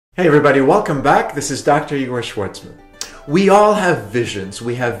Hey everybody, welcome back. This is Dr. Igor Schwartzman. We all have visions.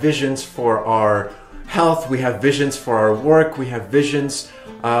 We have visions for our health, we have visions for our work, we have visions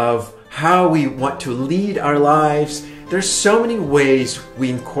of how we want to lead our lives. There's so many ways we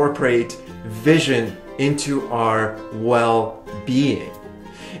incorporate vision into our well-being.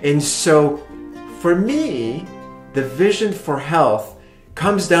 And so for me, the vision for health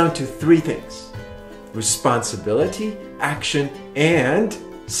comes down to three things: responsibility, action, and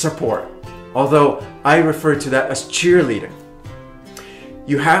support. Although I refer to that as cheerleading.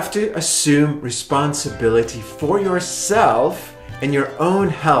 You have to assume responsibility for yourself and your own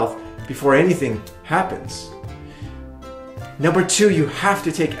health before anything happens. Number two, you have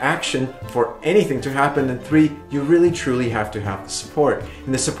to take action for anything to happen. And three, you really truly have to have the support.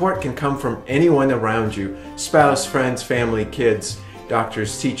 And the support can come from anyone around you: spouse, friends, family, kids,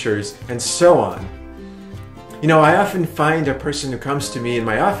 doctors, teachers, and so on. You know, I often find a person who comes to me in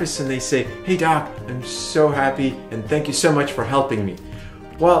my office and they say, "Hey doc, I'm so happy and thank you so much for helping me."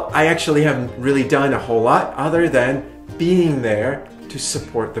 Well, I actually haven't really done a whole lot other than being there to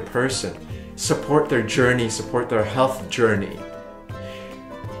support the person, support their journey, support their health journey.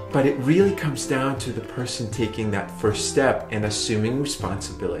 But it really comes down to the person taking that first step and assuming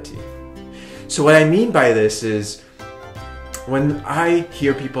responsibility. So what I mean by this is, when I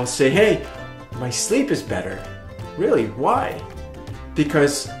hear people say, "Hey, my sleep is better." Really, why?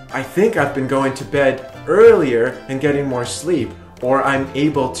 Because I think I've been going to bed earlier and getting more sleep, or I'm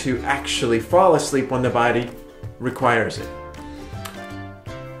able to actually fall asleep when the body requires it.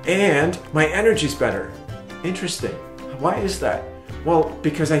 And my energy's better. Interesting. Why is that? Well,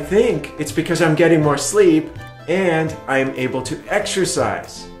 because I think it's because I'm getting more sleep and I'm able to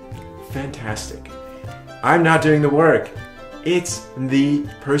exercise. Fantastic. I'm not doing the work. It's the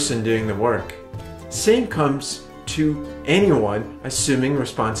person doing the work. Same comes to anyone assuming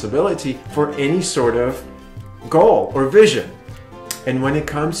responsibility for any sort of goal or vision. And when it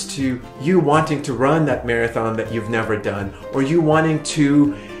comes to you wanting to run that marathon that you've never done, or you wanting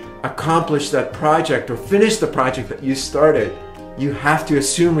to accomplish that project or finish the project that you started, you have to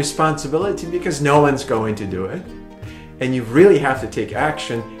assume responsibility because no one's going to do it. And you really have to take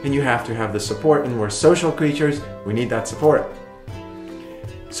action, and you have to have the support. And we're social creatures, we need that support.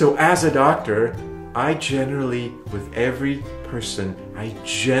 So as a doctor, I generally, with every person, I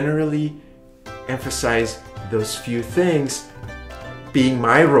generally emphasize those few things being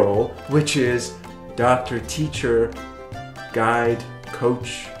my role, which is doctor, teacher, guide,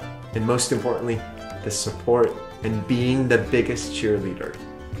 coach, and most importantly, the support and being the biggest cheerleader.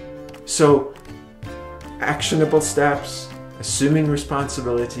 So, actionable steps, assuming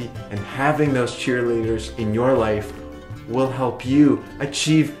responsibility, and having those cheerleaders in your life will help you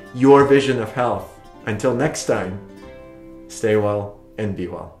achieve your vision of health. Until next time, stay well and be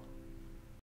well.